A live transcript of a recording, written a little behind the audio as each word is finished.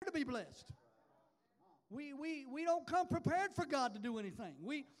be blessed. We don't come prepared for God to do anything.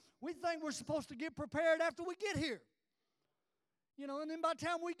 We think we're supposed to get prepared after we get here. You know, and then by the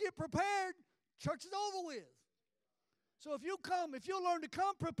time we get prepared, church is over with. So if you'll learn to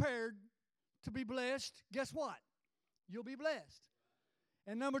come prepared to be blessed, guess what? You'll be blessed.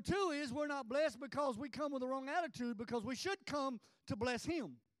 And number two is we're not blessed because we come with the wrong attitude, because we should come to bless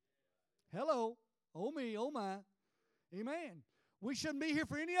Him. Hello. Oh me, oh my. Amen. We shouldn't be here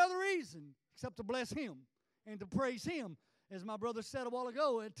for any other reason except to bless Him and to praise Him, as my brother said a while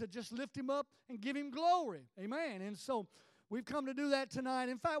ago, to just lift Him up and give Him glory. Amen. And so we've come to do that tonight.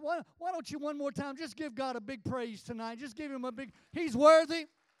 In fact, why don't you one more time just give God a big praise tonight. Just give Him a big, He's worthy.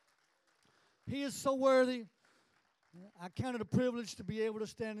 He is so worthy. I count it a privilege to be able to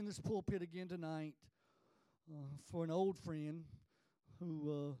stand in this pulpit again tonight for an old friend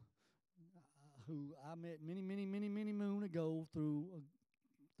who I met many moon ago through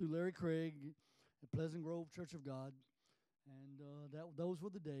Larry Craig at Pleasant Grove Church of God, and those were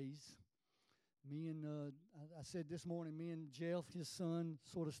the days. I said this morning, me and Jeff, his son,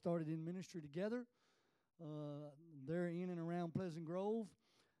 sort of started in ministry together. They're in and around Pleasant Grove,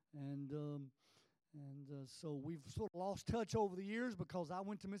 and so we've sort of lost touch over the years because I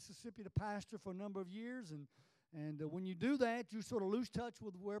went to Mississippi to pastor for a number of years, and when you do that, you sort of lose touch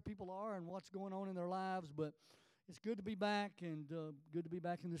with where people are and what's going on in their lives. But it's good to be back, and good to be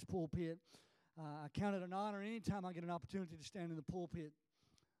back in this pulpit. I count it an honor anytime I get an opportunity to stand in the pulpit,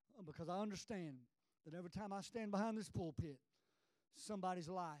 because I understand that every time I stand behind this pulpit, somebody's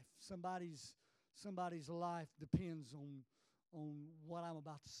life depends on what I'm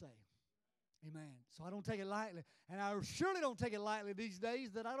about to say. Amen. So I don't take it lightly. And I surely don't take it lightly these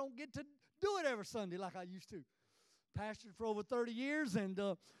days that I don't get to do it every Sunday like I used to. Pastored for over 30 years, and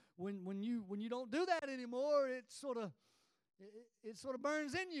when you don't do that anymore, it sort of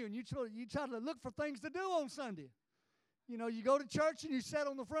burns in you, and you try to look for things to do on Sunday. You know, you go to church and you sit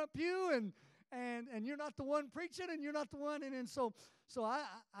on the front pew, and you're not the one preaching, and you're not the one, and so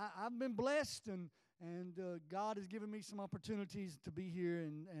I've been blessed, and God has given me some opportunities to be here,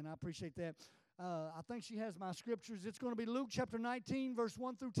 and I appreciate that. I think she has my scriptures. It's going to be Luke chapter 19, verse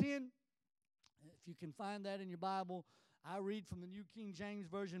 1 through 10. If you can find that in your Bible, I read from the New King James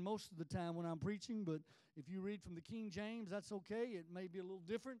Version most of the time when I'm preaching, but if you read from the King James, that's okay. It may be a little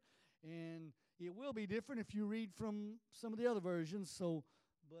different, and it will be different if you read from some of the other versions.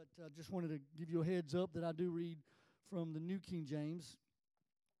 But I just wanted to give you a heads up that I do read from the New King James.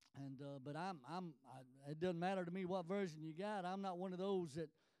 And but it doesn't matter to me what version you got. I'm not one of those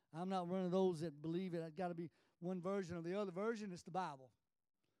that believe it. I've got to be one version or the other version. It's the Bible.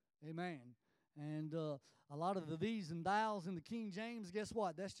 Amen. And a lot of the these and thous in the King James, guess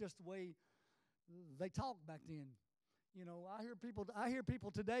what? That's just the way they talked back then. You know, I hear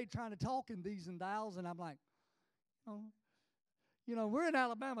people today trying to talk in these and thous, and I'm like, you know, we're in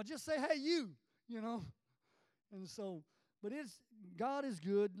Alabama. Just say, hey, you know. And so, but God is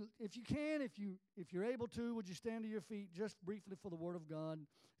good. If you can, if you're able to, would you stand to your feet just briefly for the Word of God?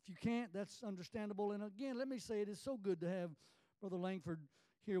 If you can't, that's understandable. And again, let me say it is so good to have Brother Langford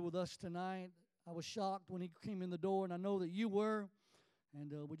here with us tonight. I was shocked when he came in the door, and I know that you were.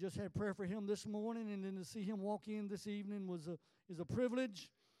 And we just had prayer for him this morning, and then to see him walk in this evening is a privilege.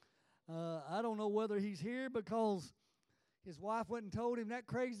 I don't know whether he's here because his wife went and told him that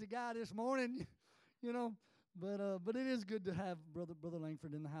crazy guy this morning, you know. But it is good to have Brother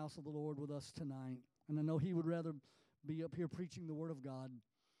Langford in the house of the Lord with us tonight. And I know he would rather be up here preaching the Word of God.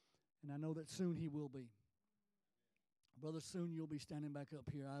 And I know that soon he will be. Brother, soon you'll be standing back up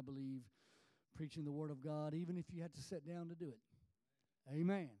here, I believe, preaching the Word of God, even if you had to sit down to do it.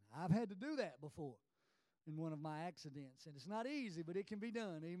 Amen. I've had to do that before in one of my accidents. And it's not easy, but it can be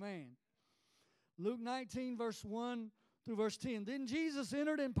done. Amen. Luke 19, verse 1 through verse 10. Then Jesus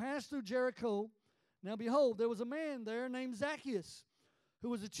entered and passed through Jericho. Now behold, there was a man there named Zacchaeus, who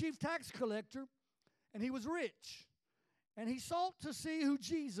was a chief tax collector, and he was rich. And he sought to see who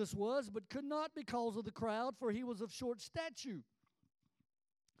Jesus was, but could not because of the crowd, for he was of short stature.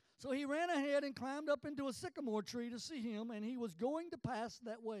 So he ran ahead and climbed up into a sycamore tree to see him, and he was going to pass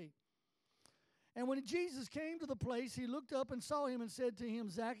that way. And when Jesus came to the place, he looked up and saw him and said to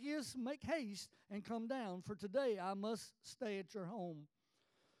him, Zacchaeus, make haste and come down, for today I must stay at your home.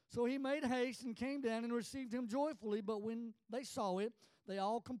 So he made haste and came down and received him joyfully. But when they saw it, they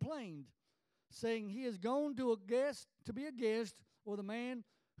all complained, saying, he is gone to be a guest with a man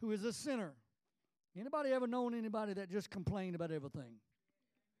who is a sinner. Anybody ever known anybody that just complained about everything?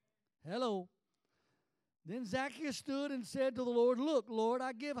 Hello. Then Zacchaeus stood and said to the Lord, look, Lord,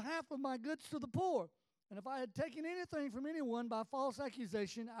 I give half of my goods to the poor. And if I had taken anything from anyone by false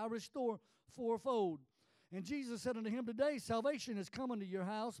accusation, I restore fourfold. And Jesus said unto him, Today salvation is come unto your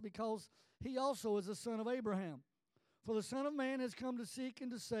house, because he also is a son of Abraham. For the Son of Man has come to seek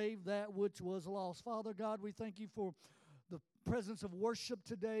and to save that which was lost. Father God, we thank you for the presence of worship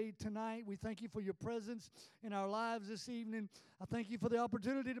tonight. We thank you for your presence in our lives this evening. I thank you for the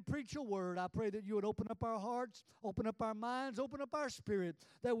opportunity to preach your word. I pray that you would open up our hearts, open up our minds, open up our spirit,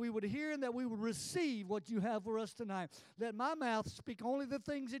 that we would hear and that we would receive what you have for us tonight. Let my mouth speak only the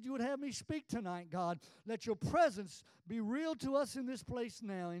things that you would have me speak tonight, God. Let your presence be real to us in this place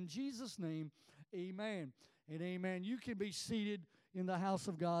now. In Jesus' name, amen and amen. You can be seated in the house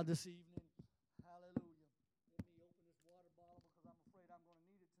of God this evening. Hallelujah. Let me open this water bottle because I'm afraid I'm going to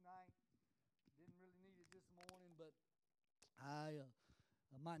need it tonight. Didn't really need it this morning, but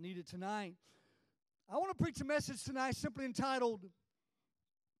I might need it tonight. I want to preach a message tonight simply entitled,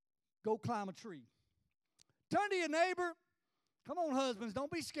 Go Climb a Tree. Turn to your neighbor. Come on, husbands,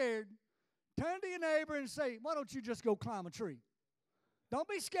 don't be scared. Turn to your neighbor and say, why don't you just go climb a tree? Don't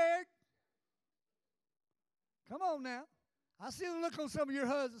be scared. Come on now. I see the look on some of your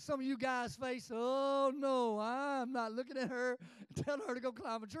husbands, some of you guys' face. Oh, no, I'm not looking at her and telling her to go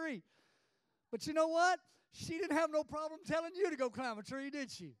climb a tree. But you know what? She didn't have no problem telling you to go climb a tree, did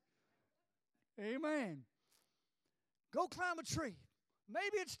she? Amen. Go climb a tree.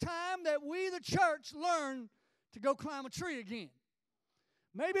 Maybe it's time that we, the church, learn to go climb a tree again.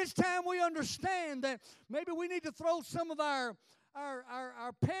 Maybe it's time we understand that maybe we need to throw some of our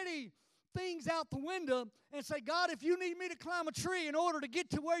petty things out the window and say, God, if you need me to climb a tree in order to get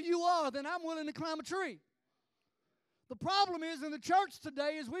to where you are, then I'm willing to climb a tree. The problem is in the church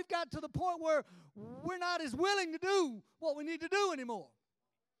today is we've got to the point where we're not as willing to do what we need to do anymore.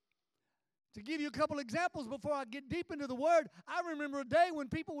 To give you a couple examples before I get deep into the Word, I remember a day when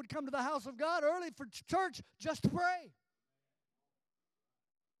people would come to the house of God early for church just to pray.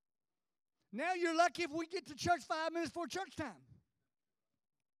 Now you're lucky if we get to church 5 minutes before church time.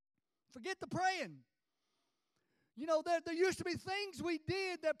 Forget the praying. You know, there used to be things we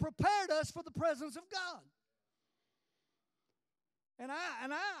did that prepared us for the presence of God. And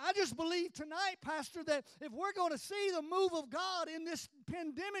I just believe tonight, Pastor, that if we're going to see the move of God in this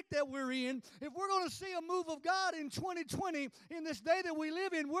pandemic that we're in, if we're going to see a move of God in 2020, in this day that we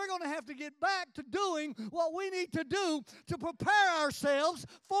live in, we're going to have to get back to doing what we need to do to prepare ourselves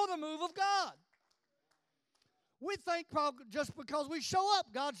for the move of God. We think just because we show up,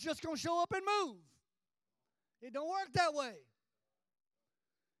 God's just going to show up and move. It don't work that way.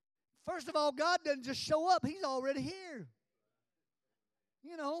 First of all, God doesn't just show up. He's already here.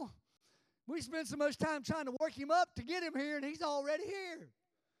 You know, we spend so much time trying to work him up to get him here, and he's already here.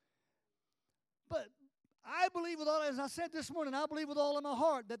 But I believe with all, as I said this morning, I believe with all of my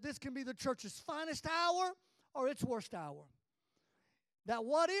heart that this can be the church's finest hour or its worst hour. That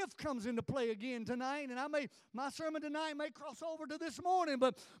what if comes into play again tonight, and my sermon tonight may cross over to this morning,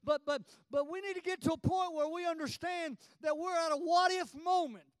 but we need to get to a point where we understand that we're at a what if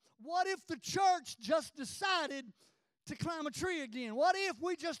moment. What if the church just decided to climb a tree again? What if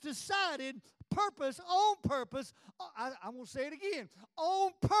we just decided on purpose, I'm going to say it again,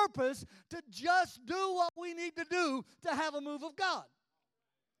 on purpose to just do what we need to do to have a move of God?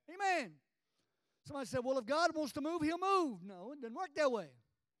 Amen. Somebody said, well, if God wants to move, he'll move. No, it doesn't work that way.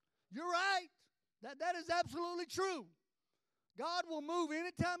 You're right. That is absolutely true. God will move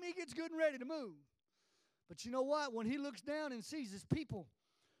anytime he gets good and ready to move. But you know what? When he looks down and sees his people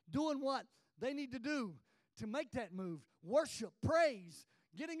doing what they need to do to make that move, worship, praise,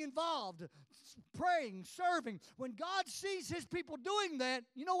 getting involved, praying, serving. When God sees his people doing that,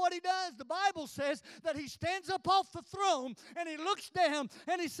 you know what he does? The Bible says that he stands up off the throne and he looks down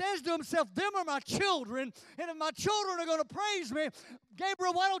and he says to himself, them are my children, and if my children are going to praise me,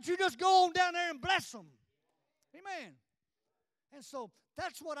 Gabriel, why don't you just go on down there and bless them? Amen. And so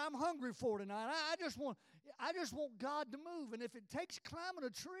that's what I'm hungry for tonight. I just want God to move, and if it takes climbing a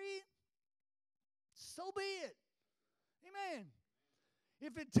tree, so be it. Amen.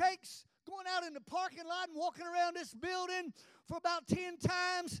 If it takes going out in the parking lot and walking around this building for about 10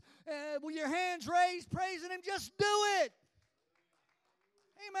 times with your hands raised, praising him, just do it.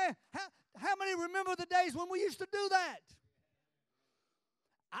 Amen. How many remember the days when we used to do that?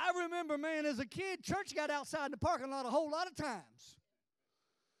 I remember, man, as a kid, church got outside in the parking lot a whole lot of times.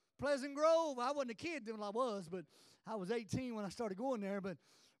 Pleasant Grove, I wasn't a kid then, I was, but I was 18 when I started going there, but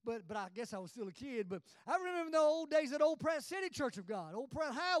I guess I was still a kid. But I remember the old days at Old Pratt City Church of God, Old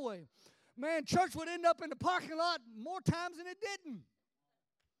Pratt Highway. Man, church would end up in the parking lot more times than it didn't.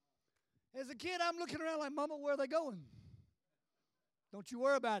 As a kid, I'm looking around like, Mama, where are they going? Don't you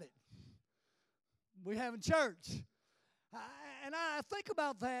worry about it. We having church. And I think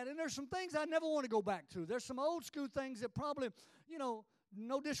about that, and there's some things I never want to go back to. There's some old school things that probably,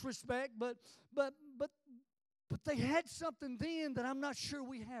 no disrespect, but they had something then that I'm not sure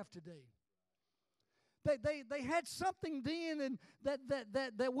we have today. They had something then and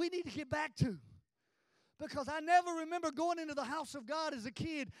that we need to get back to. Because I never remember going into the house of God as a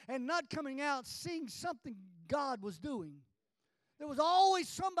kid and not coming out seeing something God was doing. There was always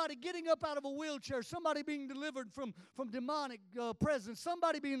somebody getting up out of a wheelchair, somebody being delivered from demonic presence,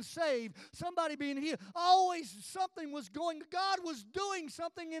 somebody being saved, somebody being healed. Always something was going. God was doing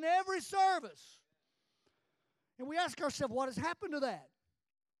something in every service. And we ask ourselves, what has happened to that?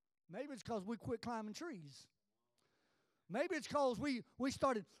 Maybe it's because we quit climbing trees. Maybe it's because we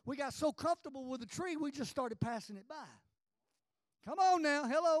got so comfortable with the tree, we just started passing it by. Come on now,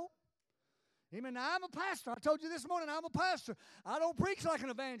 hello. Amen. Now, I'm a pastor. I told you this morning, I'm a pastor. I don't preach like an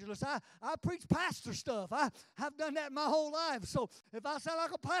evangelist. I preach pastor stuff. I've done that my whole life. So if I sound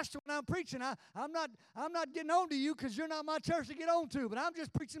like a pastor when I'm preaching, I'm not getting on to you because you're not my church to get on to, but I'm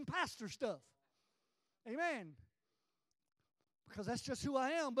just preaching pastor stuff. Amen. Because that's just who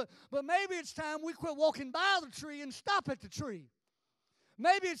I am. But maybe it's time we quit walking by the tree and stop at the tree.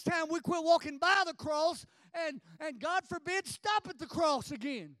 Maybe it's time we quit walking by the cross and God forbid, stop at the cross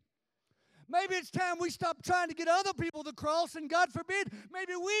again. Maybe it's time we stop trying to get other people to the cross, and God forbid,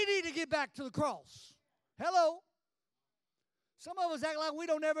 maybe we need to get back to the cross. Hello. Some of us act like we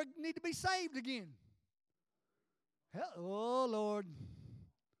don't ever need to be saved again. Oh, Lord.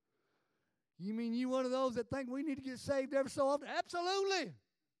 You mean you one of those that think we need to get saved every so often? Absolutely.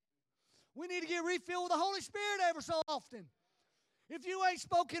 We need to get refilled with the Holy Spirit every so often. If you ain't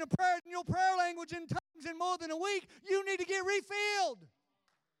spoken a prayer in your prayer language in tongues in more than a week, you need to get refilled.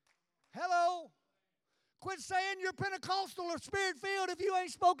 Hello. Quit saying you're Pentecostal or Spirit-filled if you ain't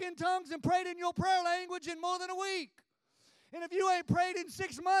spoken in tongues and prayed in your prayer language in more than a week. And if you ain't prayed in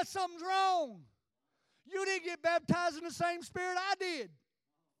 6 months, something's wrong. You didn't get baptized in the same Spirit I did.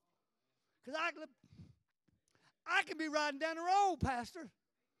 Because I can be riding down the road, Pastor,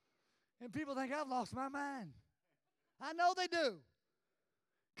 and people think I've lost my mind. I know they do.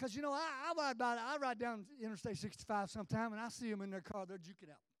 Because, I ride down Interstate 65 sometime, and I see them in their car. They're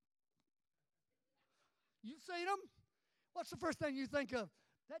juking out. You seen them? What's the first thing you think of?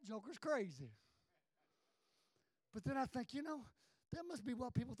 That joker's crazy. But then I think, that must be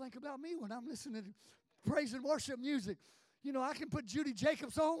what people think about me when I'm listening to praise and worship music. I can put Judy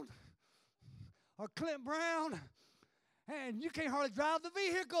Jacobs on or Clint Brown, and you can't hardly drive the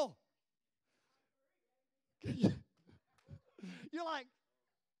vehicle. You're like,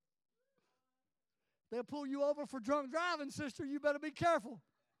 they'll pull you over for drunk driving, sister. You better be careful.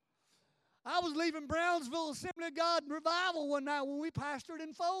 I was leaving Brownsville Assembly of God Revival one night when we pastored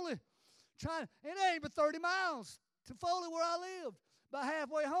in Foley. It ain't but 30 miles to Foley where I lived. About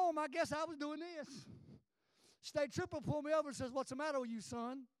halfway home, I guess I was doing this. State trooper pulled me over and says, "What's the matter with you,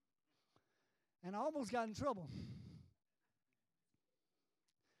 son?" And I almost got in trouble.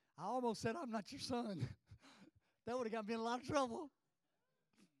 I almost said, "I'm not your son." That would have got me in a lot of trouble.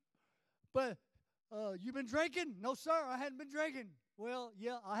 But, you been drinking? No, sir, I hadn't been drinking. Well,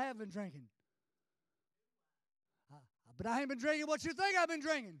 yeah, I have been drinking. But I ain't been drinking what you think I've been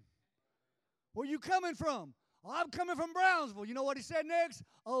drinking. Where you coming from? Oh, I'm coming from Brownsville. You know what he said next?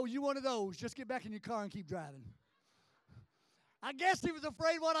 "Oh, you one of those. Just get back in your car and keep driving." I guess he was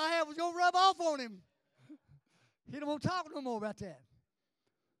afraid what I had was going to rub off on him. He don't want to talk no more about that.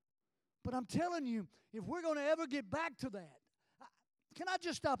 But I'm telling you, if we're going to ever get back to that, can I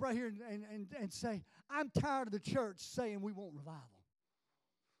just stop right here and say, I'm tired of the church saying we want revival.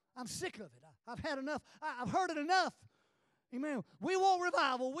 I'm sick of it. I've had enough. I've heard it enough. Amen. We want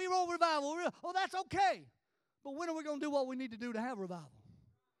revival. We want revival. Oh, that's okay. But when are we going to do what we need to do to have revival?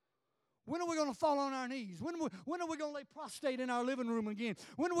 When are we going to fall on our knees? When are we going to lay prostrate in our living room again?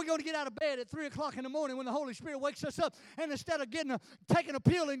 When are we going to get out of bed at 3 o'clock in the morning when the Holy Spirit wakes us up and instead of taking a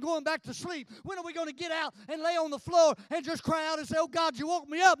pill and going back to sleep, when are we going to get out and lay on the floor and just cry out and say, "Oh, God, you woke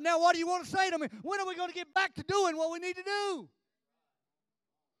me up. Now what do you want to say to me?" When are we going to get back to doing what we need to do?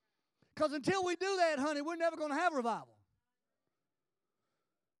 Because until we do that, honey, we're never going to have revival.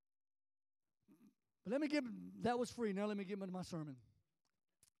 But that was free. Now let me get into my sermon.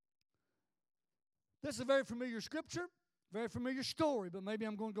 This is a very familiar scripture, very familiar story, but maybe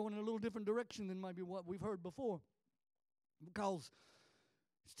I'm going to go in a little different direction than maybe what we've heard before, because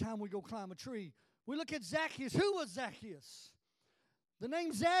it's time we go climb a tree. We look at Zacchaeus. Who was Zacchaeus? The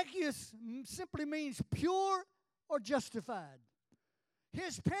name Zacchaeus simply means pure or justified.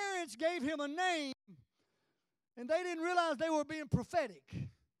 His parents gave him a name, and they didn't realize they were being prophetic.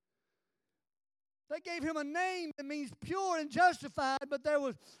 They gave him a name that means pure and justified, but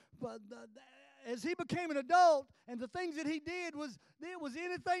as he became an adult, and the things that he did was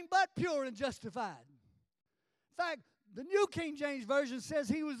anything but pure and justified. In fact, the New King James Version says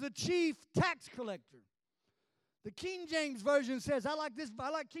he was the chief tax collector. The King James Version says, I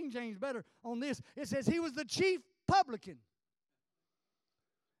like King James better on this. It says he was the chief publican.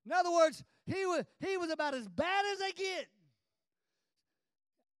 In other words, he was about as bad as they get.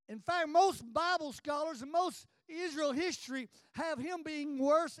 In fact, most Bible scholars and most Israel history have him being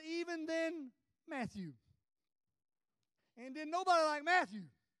worse even than Matthew. And then nobody like Matthew.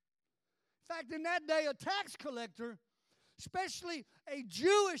 In fact, in that day, a tax collector, especially a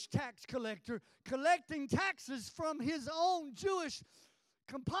Jewish tax collector, collecting taxes from his own Jewish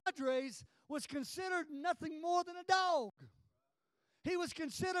compadres, was considered nothing more than a dog. He was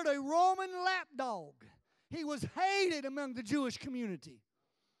considered a Roman lapdog. He was hated among the Jewish community.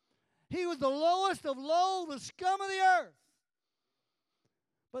 He was the lowest of low, the scum of the earth.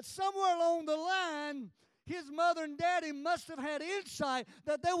 But somewhere along the line, his mother and daddy must have had insight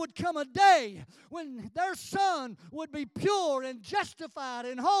that there would come a day when their son would be pure and justified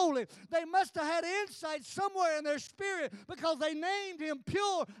and holy. They must have had insight somewhere in their spirit because they named him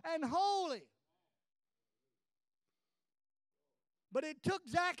pure and holy. But it took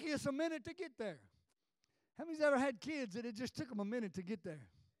Zacchaeus a minute to get there. How many's ever had kids that it just took them a minute to get there?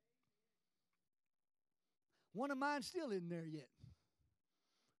 One of mine still isn't there yet.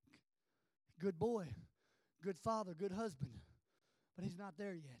 Good boy, good father, good husband, but he's not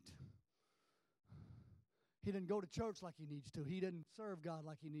there yet. He didn't go to church like he needs to. He didn't serve God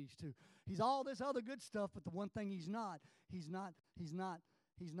like he needs to. He's all this other good stuff, but the one thing he's not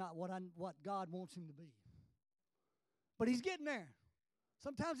what God wants him to be. But he's getting there.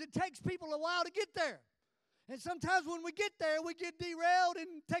 Sometimes it takes people a while to get there. And sometimes when we get there, we get derailed and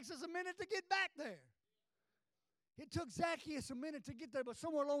it takes us a minute to get back there. It took Zacchaeus a minute to get there, but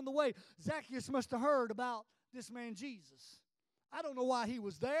somewhere along the way, Zacchaeus must have heard about this man Jesus. I don't know why he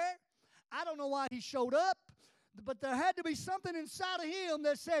was there. I don't know why he showed up, but there had to be something inside of him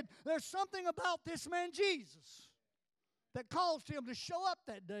that said, there's something about this man Jesus that caused him to show up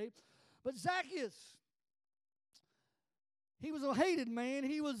that day. But Zacchaeus, he was a hated man.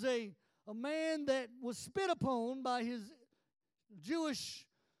 He was a man that was spit upon by his Jewish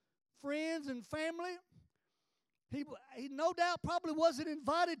friends and family. He no doubt probably wasn't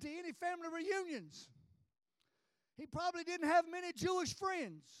invited to any family reunions. He probably didn't have many Jewish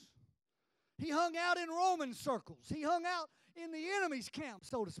friends. He hung out in Roman circles. He hung out in the enemy's camp,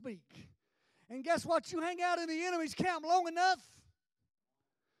 so to speak. And guess what? You hang out in the enemy's camp long enough,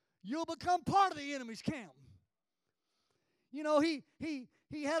 you'll become part of the enemy's camp. You know, he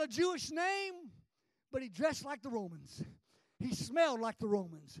had a Jewish name, but he dressed like the Romans. He smelled like the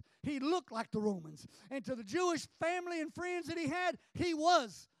Romans. He looked like the Romans. And to the Jewish family and friends that he had, he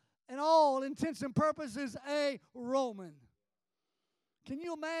was, in all intents and purposes, a Roman. Can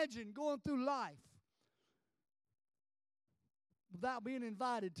you imagine going through life without being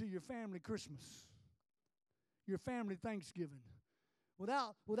invited to your family Christmas, your family Thanksgiving,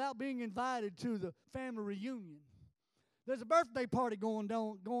 without being invited to the family reunion? There's a birthday party going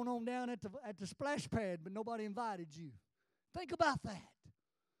on down at the splash pad, but nobody invited you. Think about that.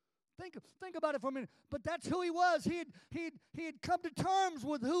 Think about it for a minute. But that's who he was. He had come to terms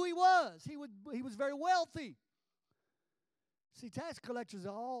with who he was. He was very wealthy. See, tax collectors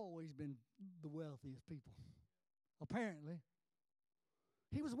have always been the wealthiest people, apparently.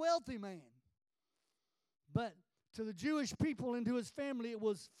 He was a wealthy man. But to the Jewish people and to his family, it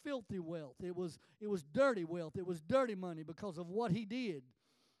was filthy wealth. It was dirty wealth. It was dirty money because of what he did.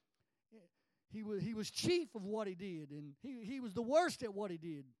 He was chief of what he did, and he was the worst at what he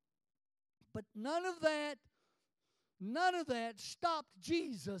did. But none of that stopped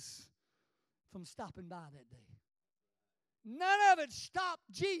Jesus from stopping by that day. None of it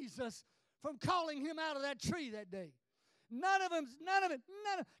stopped Jesus from calling him out of that tree that day. None of it.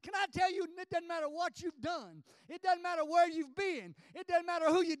 Can I tell you, it doesn't matter what you've done. It doesn't matter where you've been. It doesn't matter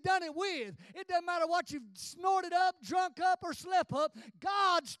who you've done it with. It doesn't matter what you've snorted up, drunk up, or slept up.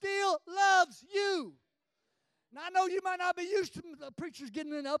 God still loves you. Now, I know you might not be used to the preachers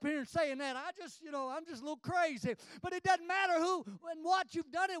getting up here and saying that. I'm just a little crazy. But it doesn't matter who and what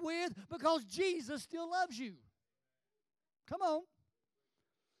you've done it with because Jesus still loves you. Come on.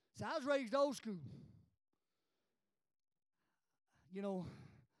 See, I was raised old school. You know,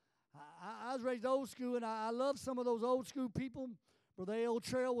 I was raised old school, and I love some of those old school people. Brother A.L.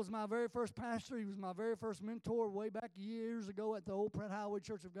 Trail was my very first pastor. He was my very first mentor way back years ago at the old Pratt Highway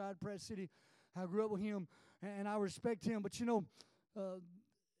Church of God, Pratt City. I grew up with him, and I respect him. But, you know,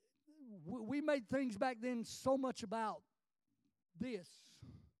 we made things back then so much about this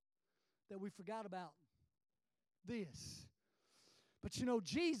that we forgot about this. But you know,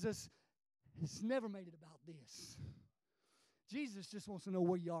 Jesus has never made it about this. Jesus just wants to know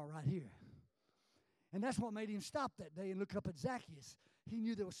where you are right here. And that's what made him stop that day and look up at Zacchaeus. He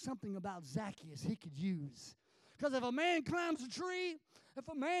knew there was something about Zacchaeus he could use. Because if a man climbs a tree, if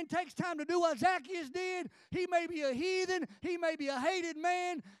a man takes time to do what Zacchaeus did, he may be a heathen, he may be a hated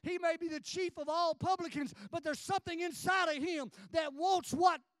man, he may be the chief of all publicans, but there's something inside of him that wants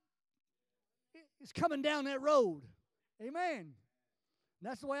what is coming down that road. Amen.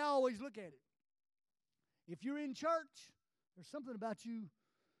 That's the way I always look at it. If you're in church, there's something about you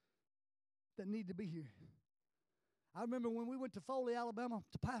that need to be here. I remember when we went to Foley, Alabama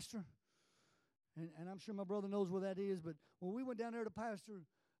to pastor, and I'm sure my brother knows where that is, but when we went down there to pastor,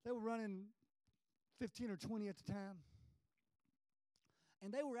 they were running 15 or 20 at the time.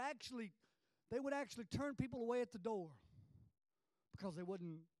 And they would actually turn people away at the door because they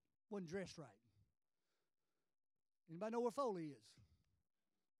wasn't dressed right. Anybody know where Foley is?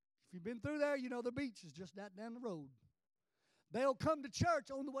 If you've been through there, you know the beach is just that down the road. They'll come to church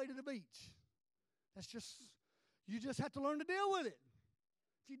on the way to the beach. You just have to learn to deal with it.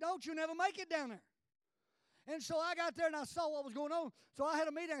 If you don't, you'll never make it down there. And so I got there and I saw what was going on. So I had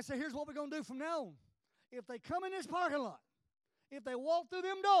a meeting. I said, here's what we're going to do from now on. If they come in this parking lot, if they walk through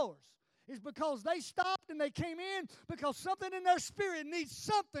them doors, it's because they stopped and they came in because something in their spirit needs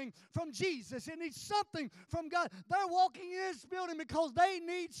something from Jesus. It needs something from God. They're walking in this building because they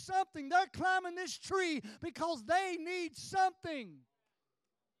need something. They're climbing this tree because they need something.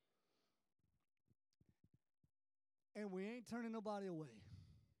 And we ain't turning nobody away.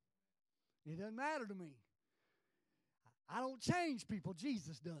 It doesn't matter to me. I don't change people.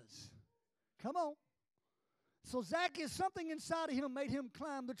 Jesus does. Come on. So Zacchaeus, something inside of him made him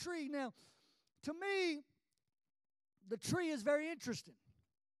climb the tree. Now, to me, the tree is very interesting.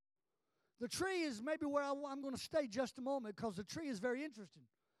 The tree is maybe where I'm going to stay just a moment because the tree is very interesting.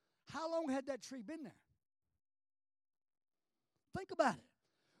 How long had that tree been there? Think about it.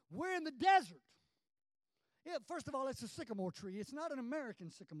 We're in the desert. Yeah, first of all, it's a sycamore tree. It's not an American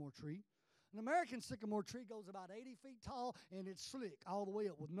sycamore tree. An American sycamore tree goes about 80 feet tall, and it's slick all the way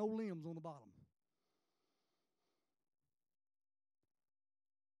up with no limbs on the bottom.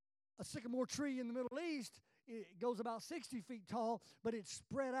 A sycamore tree in the Middle East, it goes about 60 feet tall, but it's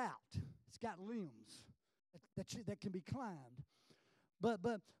spread out. It's got limbs that can be climbed. But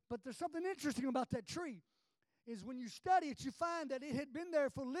there's something interesting about that tree, is when you study it, you find that it had been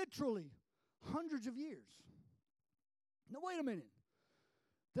there for literally hundreds of years. Now, wait a minute.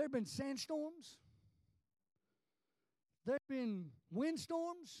 There have been sandstorms. There have been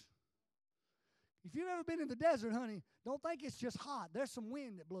windstorms. If you've ever been in the desert, honey, don't think it's just hot. There's some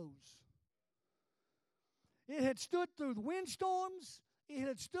wind that blows. It had stood through the windstorms. It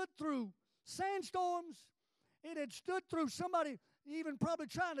had stood through sandstorms. It had stood through somebody even probably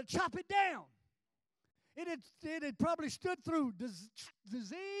trying to chop it down. It had probably stood through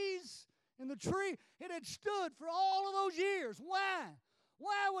disease in the tree. It had stood for all of those years. Why?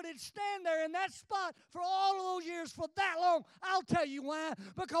 Why would it stand there in that spot for all of those years for that long? I'll tell you why.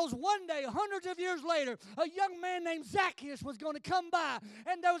 Because one day, hundreds of years later, a young man named Zacchaeus was going to come by,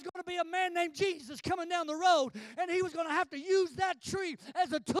 and there was going to be a man named Jesus coming down the road, and he was going to have to use that tree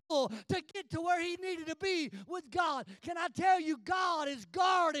as a tool to get to where he needed to be with God. Can I tell you, God is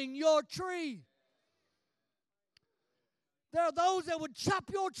guarding your tree. There are those that would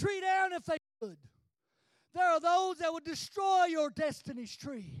chop your tree down if they could. There are those that would destroy your destiny's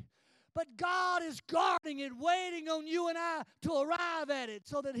tree. But God is guarding it, waiting on you and I to arrive at it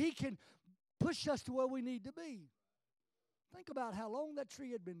so that he can push us to where we need to be. Think about how long that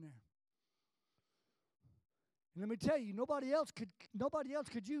tree had been there. And let me tell you, nobody else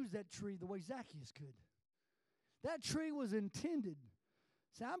could use that tree the way Zacchaeus could. That tree was intended.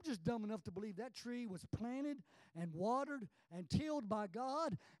 See, I'm just dumb enough to believe that tree was planted and watered and tilled by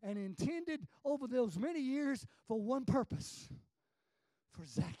God and intended over those many years for one purpose, for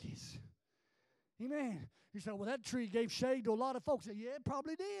Zacchaeus. Amen. You say, well, that tree gave shade to a lot of folks. Yeah, it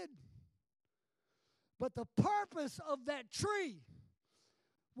probably did. But the purpose of that tree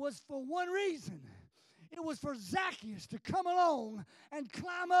was for one reason. It was for Zacchaeus to come along and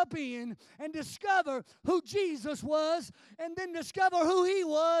climb up in and discover who Jesus was and then discover who he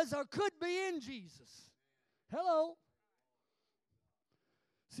was or could be in Jesus. Hello.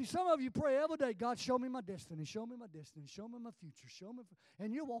 See, some of you pray every day, God, show me my destiny, show me my destiny, show me my future, show me.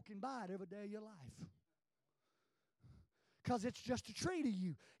 And you're walking by it every day of your life. because it's just a tree to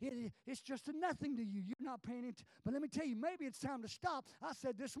you. It's just a nothing to you. You're not paying it. But let me tell you, maybe it's time to stop. I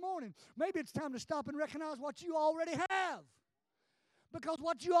said this morning, maybe it's time to stop and recognize what you already have. Because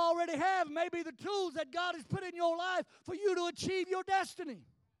what you already have may be the tools that God has put in your life for you to achieve your destiny.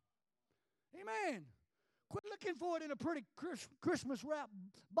 Amen. Quit looking for it in a pretty Christmas wrap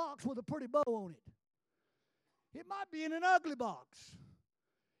box with a pretty bow on it. It might be in an ugly box.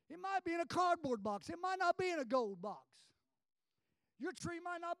 It might be in a cardboard box. It might not be in a gold box. Your tree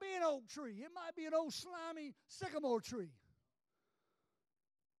might not be an oak tree. It might be an old slimy sycamore tree.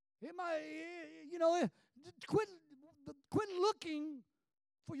 It might, quit looking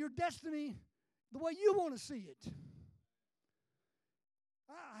for your destiny the way you want to see it.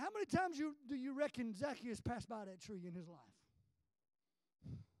 How many times do you reckon Zacchaeus passed by that tree in his life?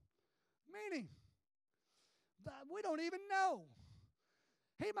 Many. We don't even know.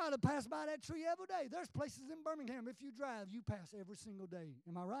 He might have passed by that tree every day. There's places in Birmingham, if you drive, you pass every single day.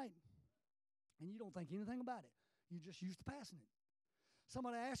 Am I right? And you don't think anything about it. You're just used to passing it.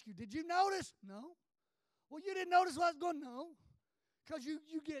 Somebody asks you, did you notice? No. Well, you didn't notice what I was going, no. Because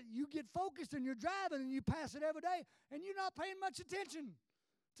you get focused and you're driving and you pass it every day and you're not paying much attention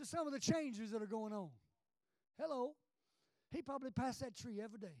to some of the changes that are going on. Hello. He probably passed that tree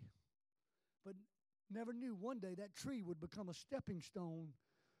every day, but never knew one day that tree would become a stepping stone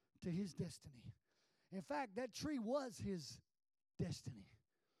to his destiny. In fact, that tree was his destiny,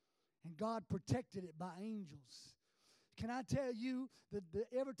 and God protected it by angels. Can I tell you that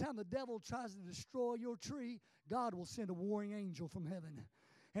every time the devil tries to destroy your tree, God will send a warring angel from heaven,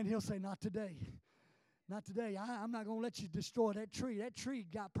 and he'll say, not today. Not today. I'm not going to let you destroy that tree. That tree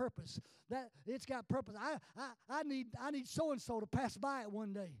got purpose. It's got purpose. I need so-and-so to pass by it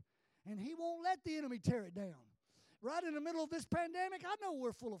one day. And he won't let the enemy tear it down. Right in the middle of this pandemic, I know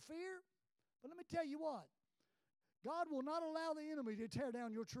we're full of fear. But let me tell you what. God will not allow the enemy to tear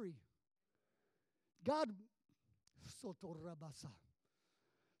down your tree. God,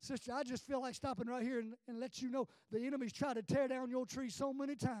 sister, I just feel like stopping right here and let you know the enemy's tried to tear down your tree so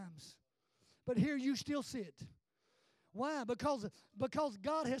many times. But here you still sit. Why? Because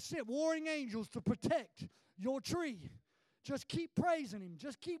God has sent warring angels to protect your tree. Just keep praising him.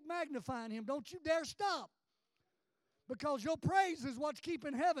 Just keep magnifying him. Don't you dare stop. Because your praise is what's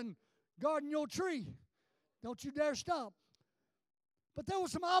keeping heaven guarding your tree. Don't you dare stop. But there were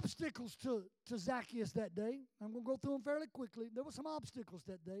some obstacles to Zacchaeus that day. I'm going to go through them fairly quickly. There were some obstacles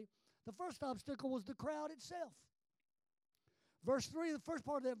that day. The first obstacle was the crowd itself. Verse 3, the first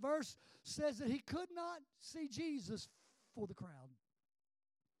part of that verse says that he could not see Jesus for the crowd.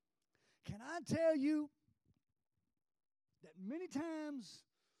 Can I tell you that many times,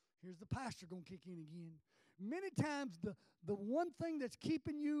 here's the pastor going to kick in again, many times the one thing that's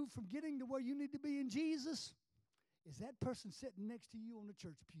keeping you from getting to where you need to be in Jesus is that person sitting next to you on the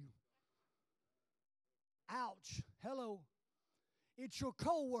church pew. Ouch. Hello. It's your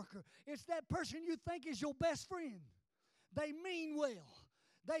coworker. It's that person you think is your best friend. They mean well.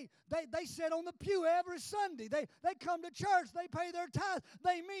 They sit on the pew every Sunday. They come to church. They pay their tithes.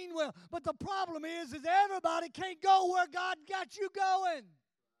 They mean well. But the problem is everybody can't go where God got you going.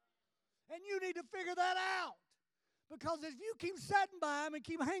 And you need to figure that out. Because if you keep sitting by them and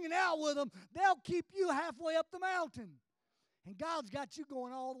keep hanging out with them, they'll keep you halfway up the mountain. And God's got you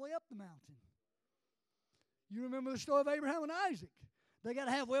going all the way up the mountain. You remember the story of Abraham and Isaac. They got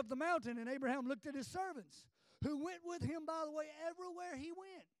halfway up the mountain, and Abraham looked at his servants, who went with him, by the way, everywhere he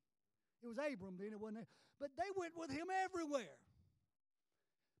went. It was Abram then, it wasn't. But they went with him everywhere.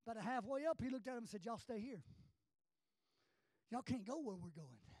 But halfway up, he looked at them and said, y'all stay here. Y'all can't go where we're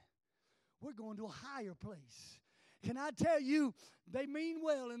going. We're going to a higher place. Can I tell you, they mean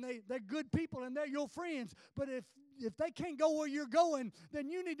well, and they're good people, and they're your friends. But if they can't go where you're going, then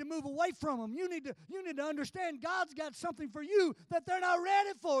you need to move away from them. You need to understand God's got something for you that they're not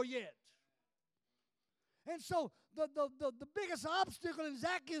ready for yet. And so the biggest obstacle in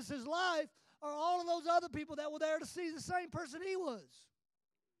Zacchaeus' life are all of those other people that were there to see the same person he was.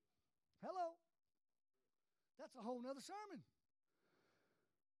 Hello. That's a whole nother sermon.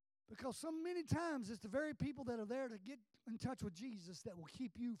 Because so many times it's the very people that are there to get in touch with Jesus that will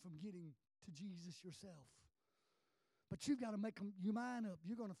keep you from getting to Jesus yourself. But you've got to make your mind up.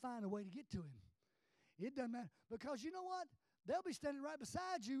 You're going to find a way to get to him. It doesn't matter. Because you know what? They'll be standing right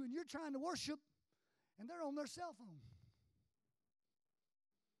beside you and you're trying to worship and they're on their cell phone.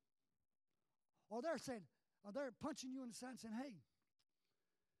 Or they're punching you in the side saying, hey,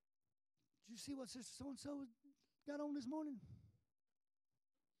 did you see what Sister So-and-so got on this morning?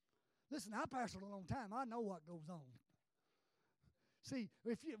 Listen, I pastored a long time. I know what goes on. See,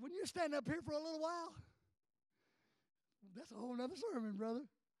 when you stand up here for a little while, That's a whole other sermon, brother.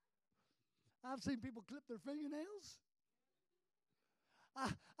 I've seen people clip their fingernails.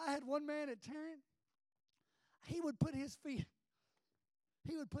 I had one man at Tarrant. He would put his feet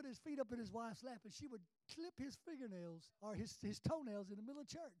up in his wife's lap, and she would clip his fingernails or his toenails in the middle of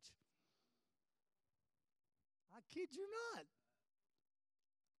church. I kid you not.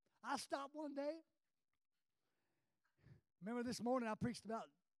 I stopped one day. Remember this morning I preached about.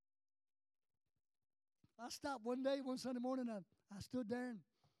 I stopped one day, one Sunday morning, I stood there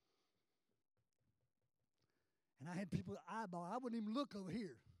and I had people eyeball. I wouldn't even look over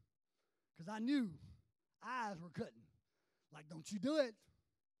here because I knew eyes were cutting. Like, don't you do it.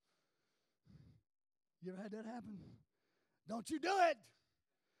 You ever had that happen? Don't you do it.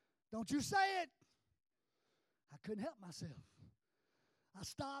 Don't you say it. I couldn't help myself. I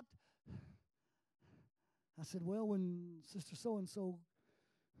stopped. I said, well, when Sister So-and-so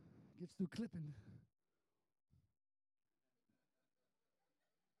gets through clipping,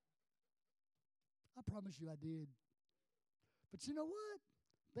 I promise you I did. But you know what?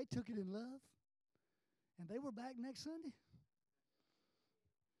 They took it in love, and they were back next Sunday.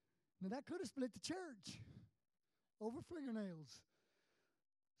 Now, that could have split the church over fingernails.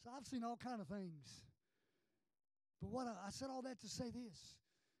 So I've seen all kind of things. But what I said all that to say this.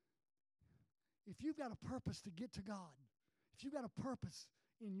 If you've got a purpose to get to God, if you've got a purpose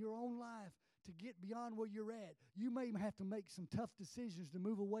in your own life to get beyond where you're at, you may have to make some tough decisions to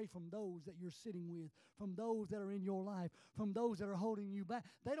move away from those that you're sitting with, from those that are in your life, from those that are holding you back.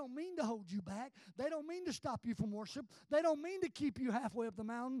 They don't mean to hold you back. They don't mean to stop you from worship. They don't mean to keep you halfway up the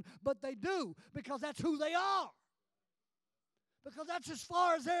mountain, but they do because that's who they are. Because that's as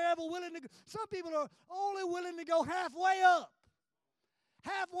far as they're ever willing to go. Some people are only willing to go halfway up.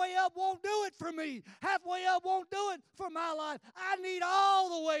 Halfway up won't do it for me. Halfway up won't do it for my life. I need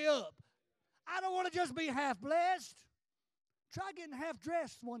all the way up. I don't want to just be half blessed. Try getting half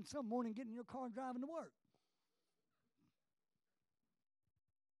dressed some morning, getting in your car and driving to work.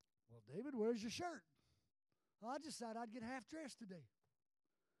 Well, David, where's your shirt? Oh, I decided I'd get half dressed today.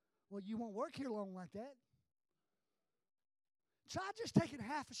 Well, you won't work here long like that. Try just taking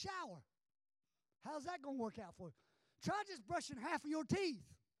half a shower. How's that going to work out for you? Try just brushing half of your teeth.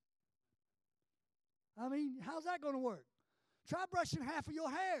 I mean, how's that going to work? Try brushing half of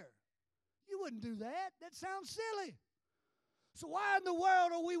your hair. You wouldn't do that. That sounds silly. So why in the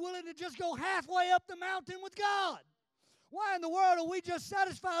world are we willing to just go halfway up the mountain with God? Why in the world are we just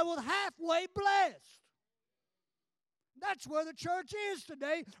satisfied with halfway blessed? That's where the church is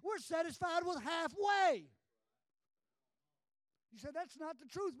today. We're satisfied with halfway. You said that's not the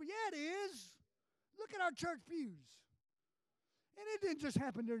truth, but yeah, it is. Look at our church pews. And it didn't just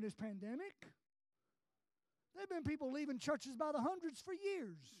happen during this pandemic. There have been people leaving churches by the hundreds for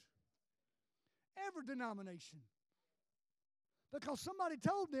years. Every denomination. Because somebody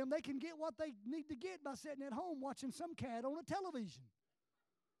told them they can get what they need to get by sitting at home watching some cat on a television.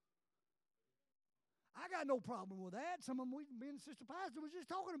 I got no problem with that. Some of them, me and Sister Pastor was just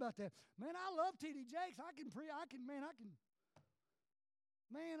talking about that. Man, I love T.D. Jakes. I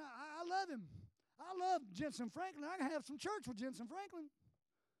love him. I love Jensen Franklin. I can have some church with Jensen Franklin.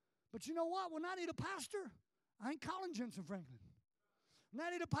 But you know what? When I need a pastor, I ain't calling Jensen Franklin. When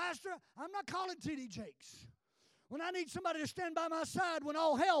I need a pastor, I'm not calling T.D. Jakes. When I need somebody to stand by my side when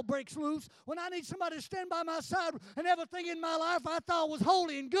all hell breaks loose, when I need somebody to stand by my side and everything in my life I thought was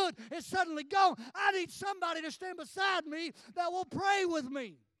holy and good is suddenly gone, I need somebody to stand beside me that will pray with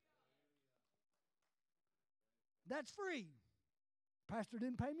me. That's free. Pastor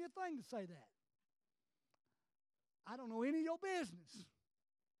didn't pay me a thing to say that. I don't know any of your business.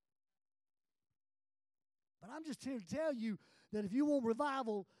 But I'm just here to tell you that if you want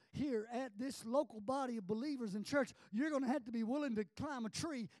revival here at this local body of believers in church, you're going to have to be willing to climb a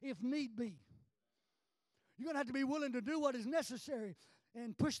tree if need be. You're going to have to be willing to do what is necessary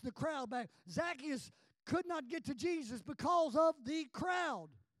and push the crowd back. Zacchaeus could not get to Jesus because of the crowd.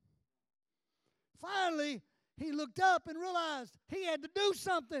 Finally, he looked up and realized he had to do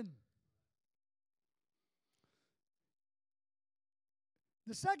something.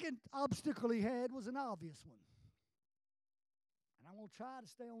 The second obstacle he had was an obvious one. And I'm going to try to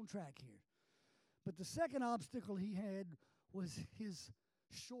stay on track here. But the second obstacle he had was his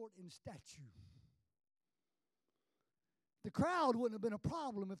short in stature. The crowd wouldn't have been a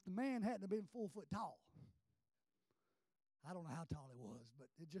problem if the man hadn't been 4 foot tall. I don't know how tall he was, but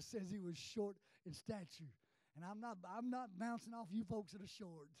it just says he was short in stature. And I'm not bouncing off you folks that are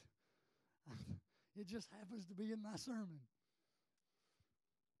short. It just happens to be in my sermon.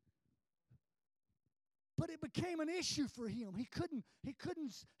 But it became an issue for him. He couldn't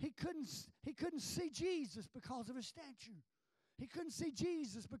see Jesus because of his stature. He couldn't see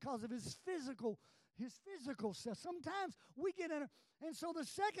Jesus because of his physical self. Sometimes we get in and so the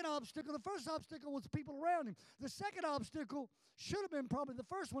second obstacle, the first obstacle was people around him. The second obstacle should have been probably the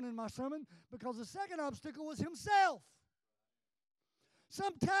first one in my sermon, because the second obstacle was himself.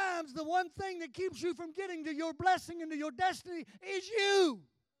 Sometimes the one thing that keeps you from getting to your blessing and to your destiny is you.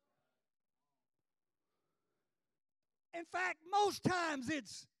 In fact, most times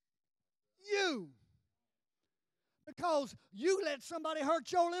it's you. Because you let somebody hurt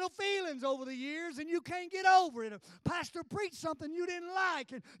your little feelings over the years and you can't get over it. A pastor preached something you didn't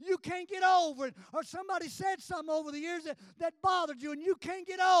like and you can't get over it. Or somebody said something over the years that bothered you and you can't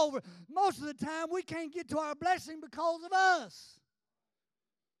get over it. Most of the time we can't get to our blessing because of us.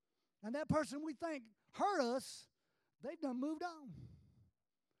 And that person we think hurt us, they've done moved on.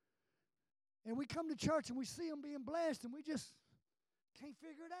 And we come to church and we see them being blessed and we just can't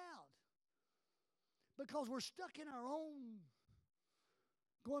figure it out. Because we're stuck in our own,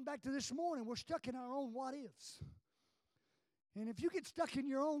 going back to this morning, we're stuck in our own what ifs. And if you get stuck in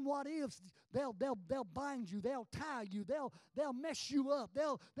your own what ifs, they'll bind you, they'll tie you, they'll mess you up,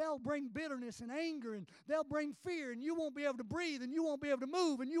 they'll bring bitterness and anger, and they'll bring fear, and you won't be able to breathe, and you won't be able to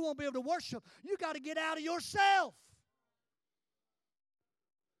move, and you won't be able to worship. You got to get out of yourself.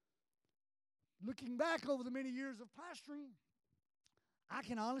 Looking back over the many years of pastoring, I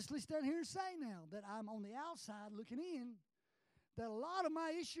can honestly stand here and say now that I'm on the outside looking in, that a lot of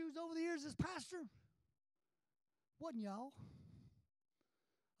my issues over the years as pastor wasn't y'all.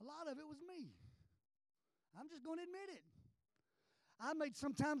 A lot of it was me. I'm just going to admit it. I made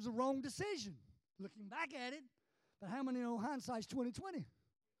sometimes the wrong decision, looking back at it, but how many know hindsight's 20/20?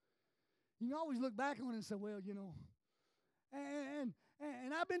 You can always look back on it and say, well, you know,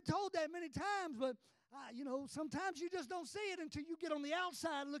 and I've been told that many times, but sometimes you just don't see it until you get on the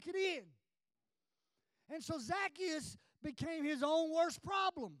outside looking in. And so Zacchaeus became his own worst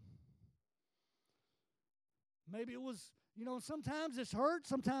problem. Maybe it was, sometimes it's hurt,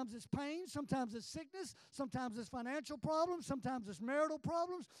 sometimes it's pain, sometimes it's sickness, sometimes it's financial problems, sometimes it's marital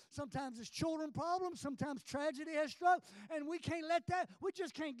problems, sometimes it's children problems, sometimes tragedy has struck, and we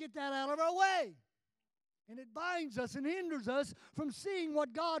just can't get that out of our way. And it binds us and hinders us from seeing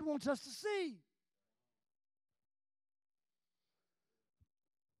what God wants us to see.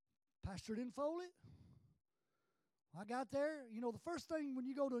 Pastor didn't fold it. I got there. The first thing when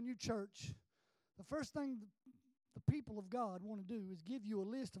you go to a new church, the first thing the people of God want to do is give you a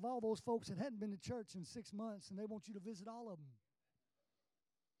list of all those folks that hadn't been to church in 6 months, and they want you to visit all of them.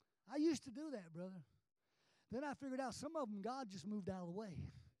 I used to do that, brother. Then I figured out some of them God just moved out of the way.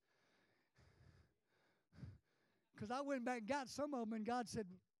 Because I went back and got some of them, and God said,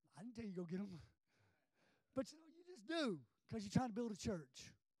 I didn't tell you to go get them. But you just do, because you're trying to build a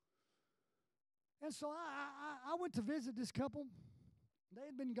church. And so I went to visit this couple. They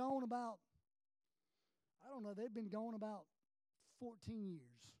had been gone about, they'd been gone about 14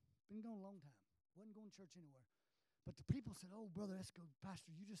 years. Been gone a long time. Wasn't going to church anywhere. But the people said, oh, brother, let's go.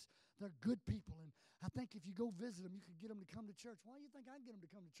 Pastor, they're good people. And I think if you go visit them, you could get them to come to church. Why do you think I'd get them to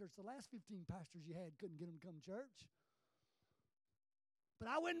come to church? The last 15 pastors you had couldn't get them to come to church. But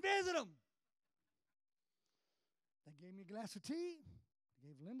I went and visit them. They gave me a glass of tea.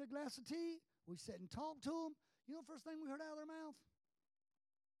 They gave Linda a glass of tea. We sat and talked to them. You know the first thing we heard out of their mouth?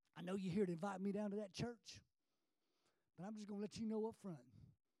 I know you're here to invite me down to that church, but I'm just going to let you know up front,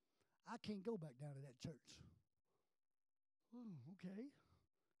 I can't go back down to that church. Oh, okay.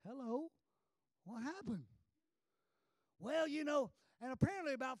 Hello. What happened? Well, and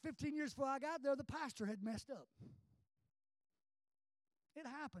apparently about 15 years before I got there, the pastor had messed up. It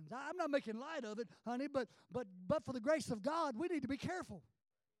happens. I'm not making light of it, honey, but for the grace of God, we need to be careful.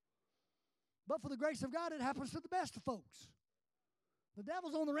 But for the grace of God, it happens to the best of folks. The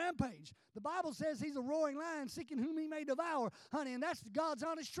devil's on the rampage. The Bible says he's a roaring lion seeking whom he may devour, honey, and that's God's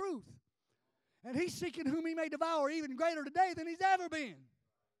honest truth. And he's seeking whom he may devour even greater today than he's ever been.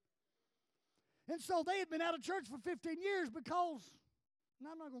 And so they had been out of church for 15 years because, and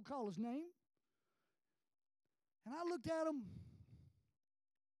I'm not going to call his name, and I looked at him,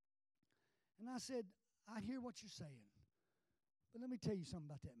 and I said, I hear what you're saying, but let me tell you something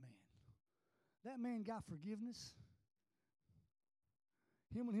about that man. That man got forgiveness.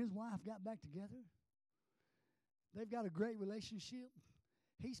 Him and his wife got back together. They've got a great relationship.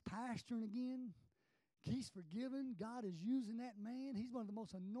 He's pastoring again. He's forgiven. God is using that man. He's one of the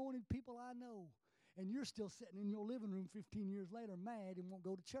most anointed people I know. And you're still sitting in your living room 15 years later mad and won't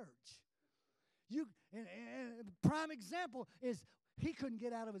go to church. And the prime example is he couldn't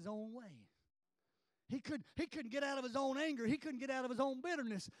get out of his own way. He couldn't get out of his own anger. He couldn't get out of his own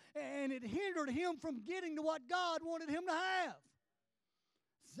bitterness. And it hindered him from getting to what God wanted him to have.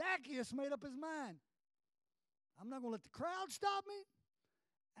 Zacchaeus made up his mind. I'm not going to let the crowd stop me,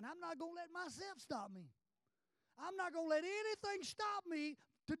 and I'm not going to let myself stop me. I'm not going to let anything stop me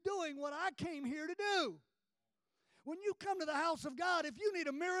to doing what I came here to do. When you come to the house of God, if you need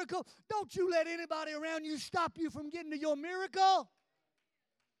a miracle, don't you let anybody around you stop you from getting to your miracle.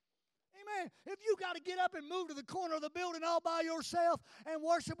 Amen. If you got to get up and move to the corner of the building all by yourself and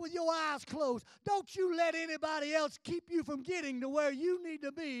worship with your eyes closed, don't you let anybody else keep you from getting to where you need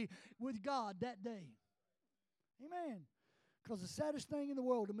to be with God that day. Amen. Because the saddest thing in the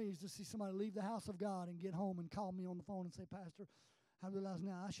world to me is to see somebody leave the house of God and get home and call me on the phone and say, Pastor, I realize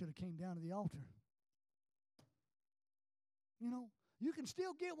now I should have came down to the altar. You know, you can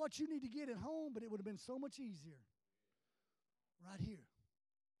still get what you need to get at home, but it would have been so much easier right here.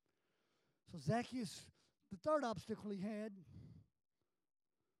 So Zacchaeus, the third obstacle he had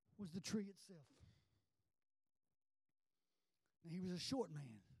was the tree itself. Now, he was a short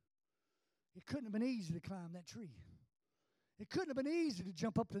man. It couldn't have been easy to climb that tree. It couldn't have been easy to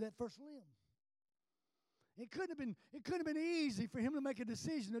jump up to that first limb. It couldn't have been easy for him to make a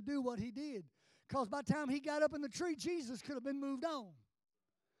decision to do what he did. Because by the time he got up in the tree, Jesus could have been moved on.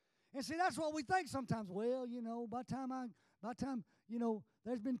 And see, that's what we think sometimes. Well, you know, by the time, you know,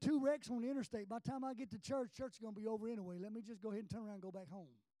 there's been 2 wrecks on the interstate. By the time I get to church is going to be over anyway. Let me just go ahead and turn around and go back home.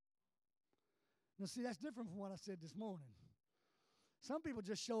 Now, see, that's different from what I said this morning. Some people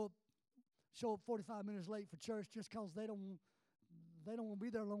just show up 45 minutes late for church just because they don't want to be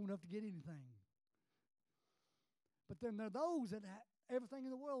there long enough to get anything. But then there are those that everything in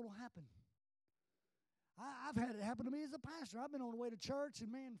the world will happen. I've had it happen to me as a pastor. I've been on the way to church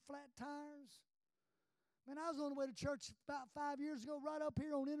and, man, flat tires. Man, I was on the way to church about 5 years ago right up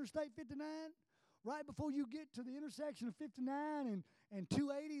here on Interstate 59, right before you get to the intersection of 59 and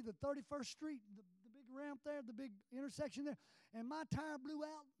 280, the 31st Street, the big ramp there, the big intersection there, and my tire blew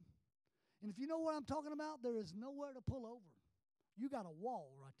out. And if you know what I'm talking about, there is nowhere to pull over. You got a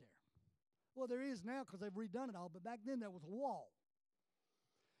wall right there. Well, there is now because they've redone it all, but back then there was a wall.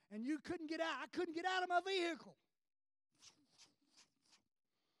 And you couldn't get out. I couldn't get out of my vehicle.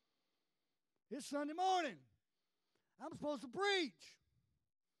 It's Sunday morning. I'm supposed to preach.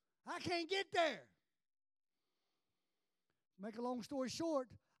 I can't get there. Make a long story short,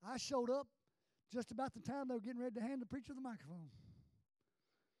 I showed up just about the time they were getting ready to hand the preacher the microphone.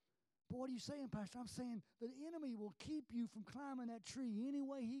 But what are you saying, Pastor? I'm saying the enemy will keep you from climbing that tree any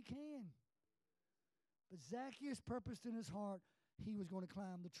way he can. But Zacchaeus purposed in his heart he was going to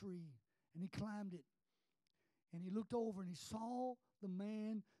climb the tree. And he climbed it. And he looked over and he saw the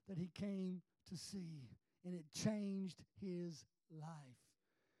man that he came to see. And it changed his life.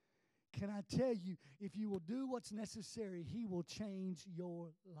 Can I tell you, if you will do what's necessary, he will change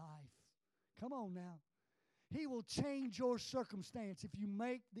your life. Come on now. He will change your circumstance if you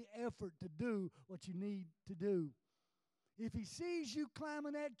make the effort to do what you need to do. If he sees you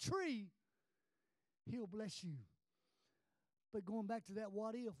climbing that tree, he'll bless you. But going back to that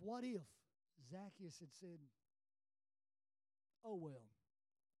what if Zacchaeus had said, oh well,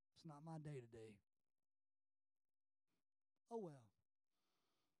 it's not my day today. Oh well,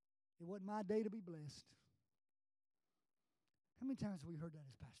 it wasn't my day to be blessed. How many times have we heard that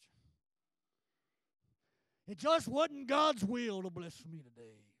as pastor? It just wasn't God's will to bless me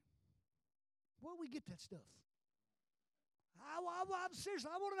today. Where do we get that stuff? I'm serious.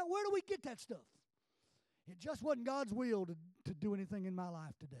 I want to know, where do we get that stuff? It just wasn't God's will to do anything in my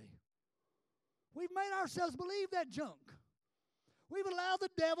life today. We've made ourselves believe that junk. We've allowed the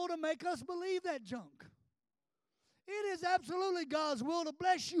devil to make us believe that junk. It is absolutely God's will to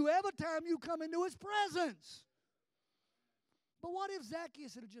bless you every time you come into his presence. But what if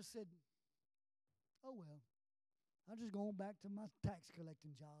Zacchaeus had just said, oh well, I'm just going back to my tax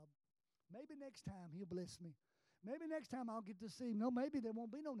collecting job. Maybe next time he'll bless me. Maybe next time I'll get to see him. No, maybe there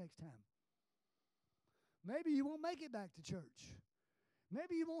won't be no next time. Maybe you won't make it back to church.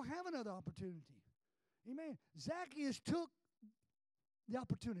 Maybe you won't have another opportunity. Amen. Zacchaeus took the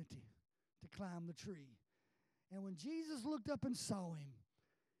opportunity to climb the tree. And when Jesus looked up and saw him,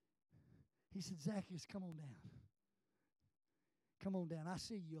 he said, Zacchaeus, come on down. Come on down. I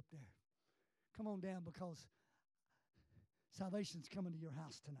see you up there. Come on down because salvation's coming to your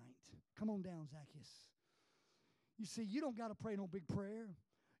house tonight. Come on down, Zacchaeus. You see, you don't got to pray no big prayer.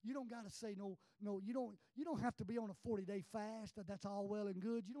 You don't got to say no, you don't have to be on a 40-day fast. That's all well and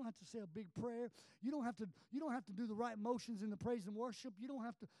good. You don't have to say a big prayer. You don't have to do the right motions in the praise and worship. You don't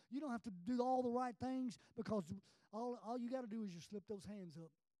have to do all the right things, because all you got to do is just slip those hands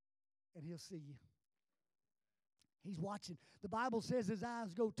up and he'll see you. He's watching. The Bible says his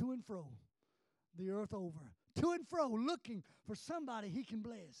eyes go to and fro the earth over, to and fro, looking for somebody he can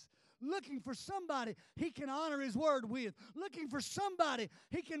bless, looking for somebody he can honor his word with, looking for somebody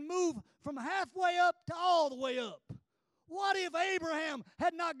he can move from halfway up to all the way up. What if Abraham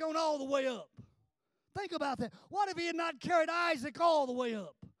had not gone all the way up? Think about that. What if he had not carried Isaac all the way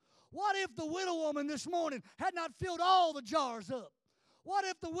up? What if the widow woman this morning had not filled all the jars up? What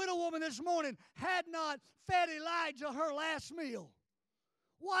if the widow woman this morning had not fed Elijah her last meal?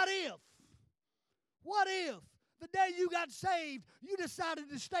 What if? What if the day you got saved, you decided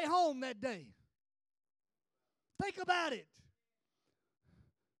to stay home that day? Think about it.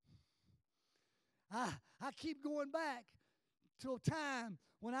 I keep going back to a time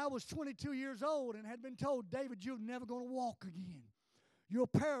when I was 22 years old and had been told, David, you're never going to walk again. You're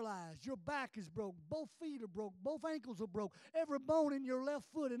paralyzed. Your back is broke. Both feet are broke. Both ankles are broke. Every bone in your left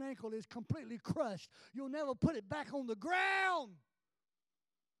foot and ankle is completely crushed. You'll never put it back on the ground.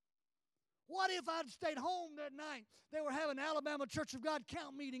 What if I'd stayed home that night? They were having Alabama Church of God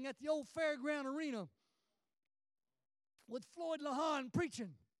camp meeting at the old Fairground Arena with Floyd LaHan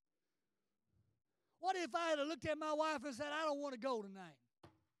preaching. What if I had looked at my wife and said, I don't want to go tonight?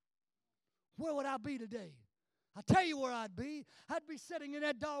 Where would I be today? I tell you where I'd be. I'd be sitting in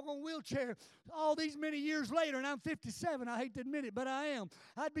that doggone wheelchair all these many years later, and I'm 57. I hate to admit it, but I am.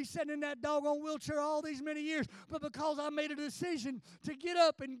 I'd be sitting in that doggone wheelchair all these many years, but because I made a decision to get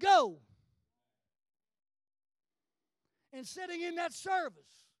up and go. And sitting in that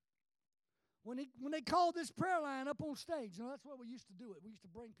service, when they called this prayer line up on stage, you know, that's what we used to do it. We used to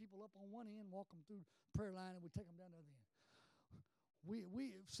bring people up on one end, walk them through the prayer line, and we'd take them down the other end.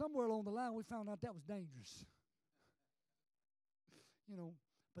 We somewhere along the line, we found out that was dangerous. You know,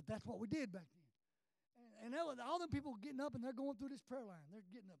 but that's what we did back then. And all them people getting up and they're going through this prayer line. They're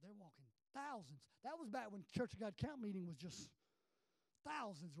getting up, they're walking. Thousands. That was back when Church of God camp meeting was just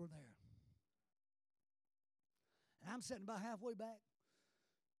thousands were there. And I'm sitting about halfway back.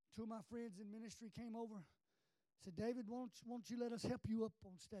 Two of my friends in ministry came over. Said, David, won't you let us help you up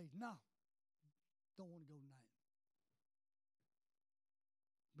on stage? No, don't want to go tonight.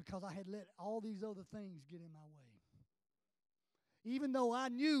 Because I had let all these other things get in my way. Even though I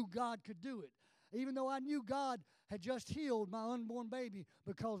knew God could do it. Even though I knew God had just healed my unborn baby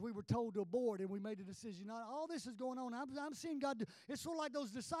because we were told to abort and we made a decision. Now, all this is going on. I'm seeing God do. It's sort of like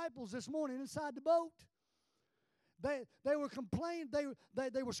those disciples this morning inside the boat. They were complaining.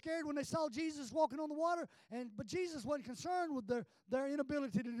 They were scared when they saw Jesus walking on the water, but Jesus wasn't concerned with their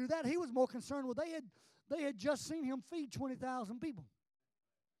inability to do that. He was more concerned with they had just seen him feed 20,000 people.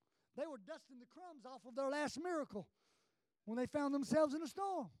 They were dusting the crumbs off of their last miracle when they found themselves in a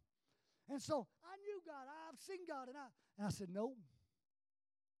storm. And so I knew God. I've seen God, and I said, no,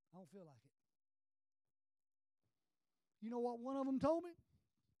 I don't feel like it. You know what one of them told me?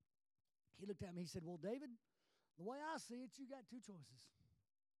 He looked at me. He said, well, David, the way I see it, you got two choices.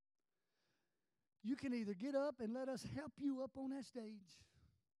 You can either get up and let us help you up on that stage,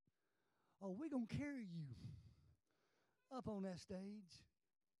 or we're going to carry you up on that stage.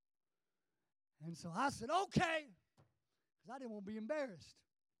 And so I said, okay, because I didn't want to be embarrassed.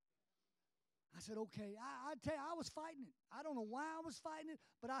 I said, okay. I tell you, I was fighting it. I don't know why I was fighting it,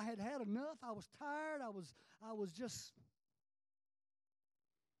 but I had had enough. I was tired. I was just...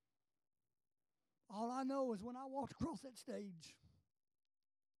 All I know is when I walked across that stage,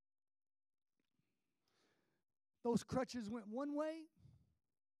 those crutches went one way.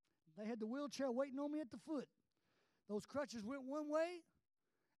 They had the wheelchair waiting on me at the foot. Those crutches went one way.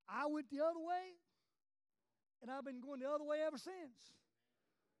 I went the other way. And I've been going the other way ever since.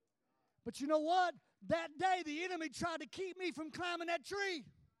 But you know what? That day, the enemy tried to keep me from climbing that tree.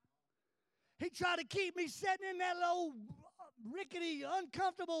 He tried to keep me sitting in that little rickety,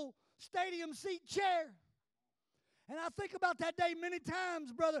 uncomfortable stadium seat chair. And I think about that day many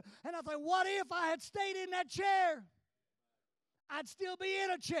times, brother, and I think, what if I had stayed in that chair? I'd still be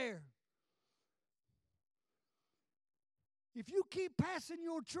in a chair. If you keep passing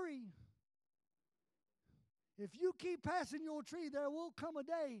your tree, there will come a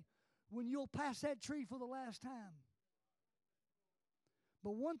day when you'll pass that tree for the last time.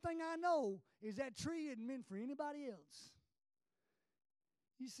 But one thing I know is that tree isn't meant for anybody else.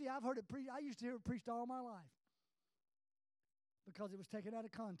 You see, I've heard it preached. I used to hear it preached all my life because it was taken out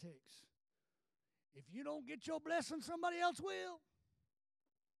of context. If you don't get your blessing, somebody else will.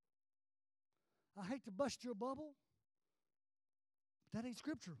 I hate to bust your bubble, but that ain't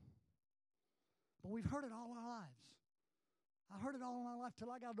Scripture. But we've heard it all our lives. I heard it all my life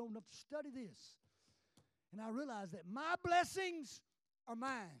till I got old enough to study this. And I realized that my blessings are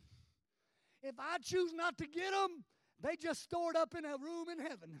mine. If I choose not to get them, they just stored up in a room in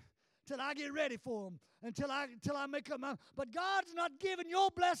heaven till I get ready for them, until I make up my. But God's not giving your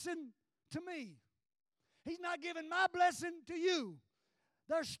blessing to me. He's not giving my blessing to you.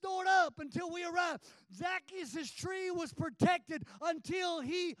 They're stored up until we arrive. Zacchaeus' tree was protected until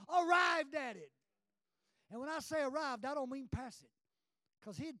he arrived at it. And when I say arrived, I don't mean pass it,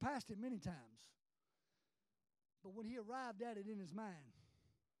 because he had passed it many times. But when he arrived at it in his mind,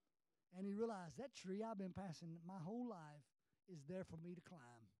 and he realized that tree I've been passing my whole life is there for me to climb.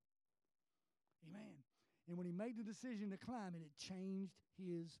 Amen. And when he made the decision to climb it, it changed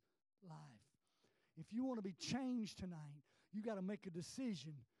his life. If you want to be changed tonight, you got to make a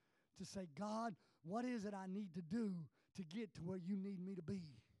decision to say, God, what is it I need to do to get to where you need me to be?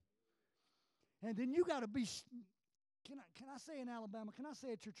 And then you got to be, can I say in Alabama, can I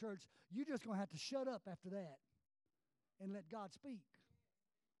say at your church, you're just going to have to shut up after that and let God speak.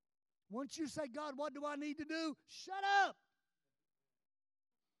 Once you say, God, what do I need to do? Shut up.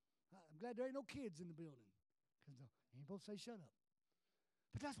 I'm glad there ain't no kids in the building, because you ain't supposed to say shut up.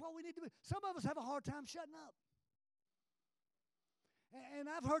 But that's what we need to be. Some of us have a hard time shutting up. And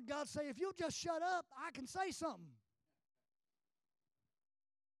I've heard God say, if you'll just shut up, I can say something.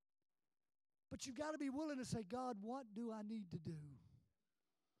 But you've got to be willing to say, God, what do I need to do?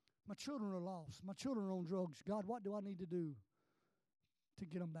 My children are lost. My children are on drugs. God, what do I need to do to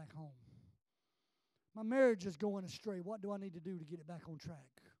get them back home? My marriage is going astray. What do I need to do to get it back on track?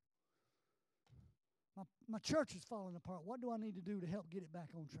 My church is falling apart. What do I need to do to help get it back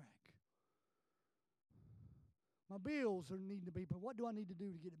on track? My bills are needing to be, but what do I need to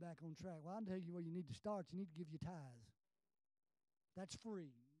do to get it back on track? Well, I'll tell you where you need to start. You need to give your tithes. That's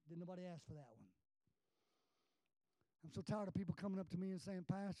free. Didn't nobody ask for that one. I'm so tired of people coming up to me and saying,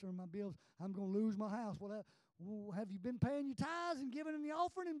 Pastor, my bills, I'm going to lose my house. Well, have you been paying your tithes and giving in the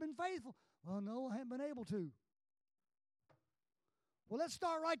offering and been faithful? Well, no, I haven't been able to. Well, let's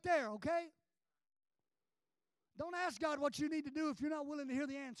start right there, okay? Don't ask God what you need to do if you're not willing to hear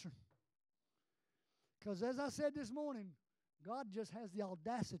the answer. Because as I said this morning, God just has the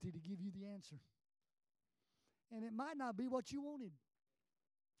audacity to give you the answer. And it might not be what you wanted.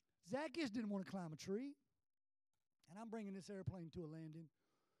 Zacchaeus didn't want to climb a tree. And I'm bringing this airplane to a landing.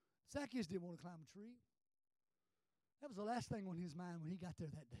 Zacchaeus didn't want to climb a tree. That was the last thing on his mind when he got there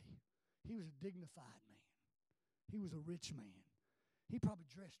that day. He was a dignified man. He was a rich man. He probably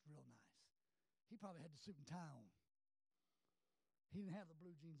dressed real nice. He probably had the suit and tie on. He didn't have the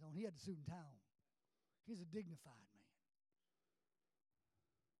blue jeans on. He had the suit and tie on. He's a dignified man.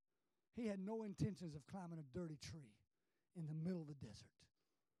 He had no intentions of climbing a dirty tree in the middle of the desert.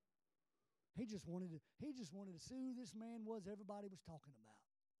 He just wanted to see who this man was everybody was talking about.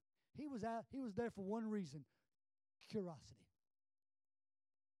 He was there for one reason, curiosity.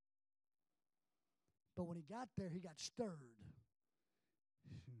 But when he got there, he got stirred.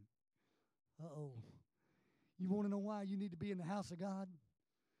 Uh-oh. You want to know why you need to be in the house of God?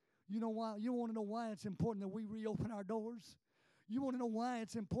 You want to know why it's important that we reopen our doors? You want to know why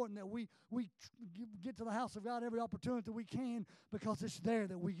it's important that we get to the house of God every opportunity that we can? Because it's there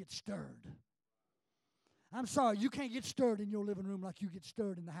that we get stirred. I'm sorry, you can't get stirred in your living room like you get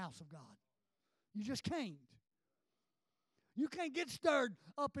stirred in the house of God. You just can't. You can't get stirred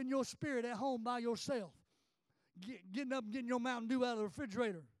up in your spirit at home by yourself. Getting up and getting your Mountain Dew out of the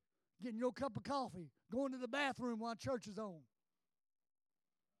refrigerator. Getting your cup of coffee. Going to the bathroom while church is on.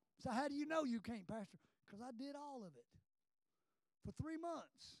 So how do you know you can't, Pastor? Because I did all of it for 3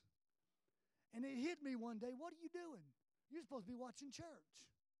 months. And it hit me one day, what are you doing? You're supposed to be watching church.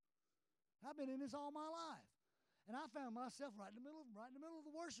 I've been in this all my life. And I found myself right in the middle of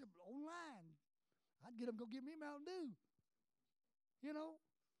the worship online. I'd get up and go get me a Mountain Dew. You know?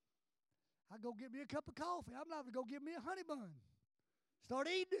 I'd go get me a cup of coffee. I'm not going to go get me a honey bun. Start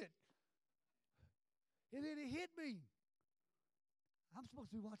eating it. And then it hit me. I'm supposed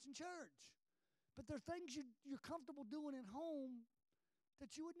to be watching church. But there are things you're comfortable doing at home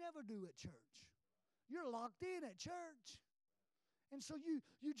that you would never do at church. You're locked in at church. And so you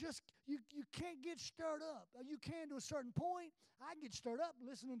can't get stirred up. You can to a certain point. I get stirred up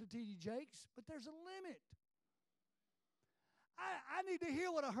listening to T.D. Jakes, but there's a limit. I need to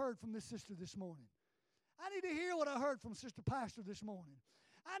hear what I heard from this sister this morning. I need to hear what I heard from Sister Pastor this morning.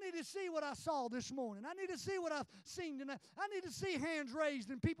 I need to see what I saw this morning. I need to see what I've seen tonight. I need to see hands raised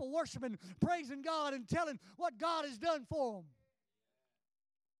and people worshiping, praising God, and telling what God has done for them.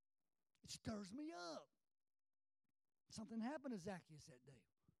 It stirs me up. Something happened to Zacchaeus that day.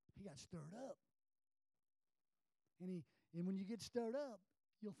 He got stirred up. And when you get stirred up,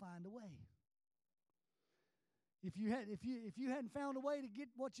 you'll find a way. If you hadn't found a way to get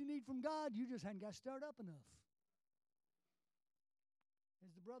what you need from God, you just hadn't got stirred up enough.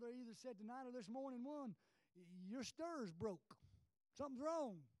 As the brother either said tonight or this morning, your stir's broke. Something's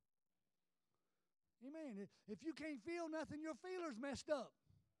wrong. Amen. If you can't feel nothing, your feeler's messed up.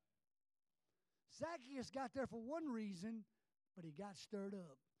 Zacchaeus got there for one reason, but he got stirred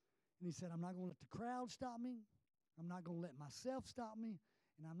up. And he said, I'm not going to let the crowd stop me. I'm not going to let myself stop me.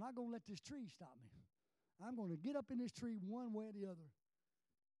 And I'm not going to let this tree stop me. I'm going to get up in this tree one way or the other.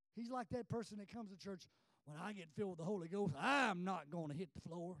 He's like that person that comes to church, when I get filled with the Holy Ghost, I'm not going to hit the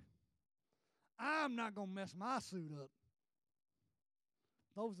floor. I'm not going to mess my suit up.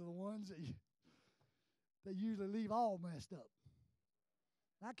 Those are the ones that usually leave all messed up.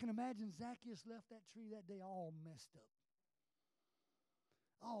 I can imagine Zacchaeus left that tree that day all messed up.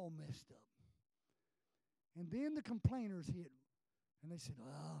 All messed up. And then the complainers hit. And they said,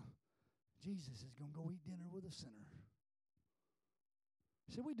 well, Jesus is going to go eat dinner with a sinner.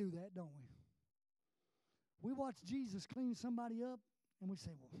 So we do that, don't we? We watch Jesus clean somebody up, and we say,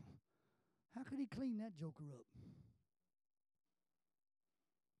 well, how could he clean that joker up?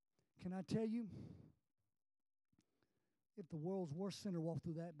 Can I tell you, if the world's worst sinner walked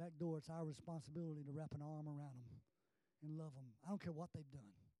through that back door, it's our responsibility to wrap an arm around them and love them. I don't care what they've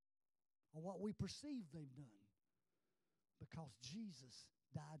done or what we perceive they've done, because Jesus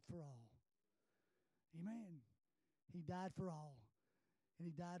died for all. Amen. He died for all. And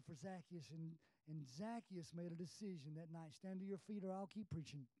he died for Zacchaeus. And Zacchaeus made a decision that night. Stand to your feet or I'll keep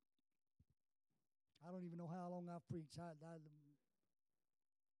preaching. I don't even know how long I've preached. I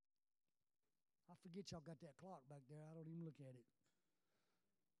forget y'all got that clock back there. I don't even look at it.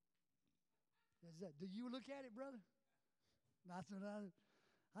 Do you look at it, brother? That's what I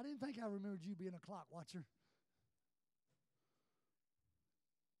didn't think I remembered you being a clock watcher.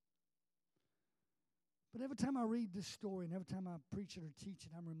 But every time I read this story and every time I preach it or teach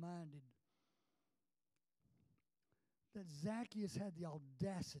it, I'm reminded that Zacchaeus had the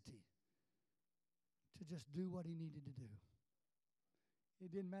audacity to just do what he needed to do.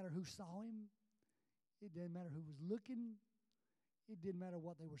 It didn't matter who saw him. It didn't matter who was looking. It didn't matter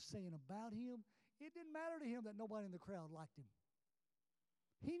what they were saying about him. It didn't matter to him that nobody in the crowd liked him.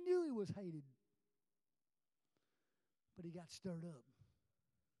 He knew he was hated. But he got stirred up.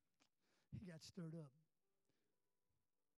 He got stirred up.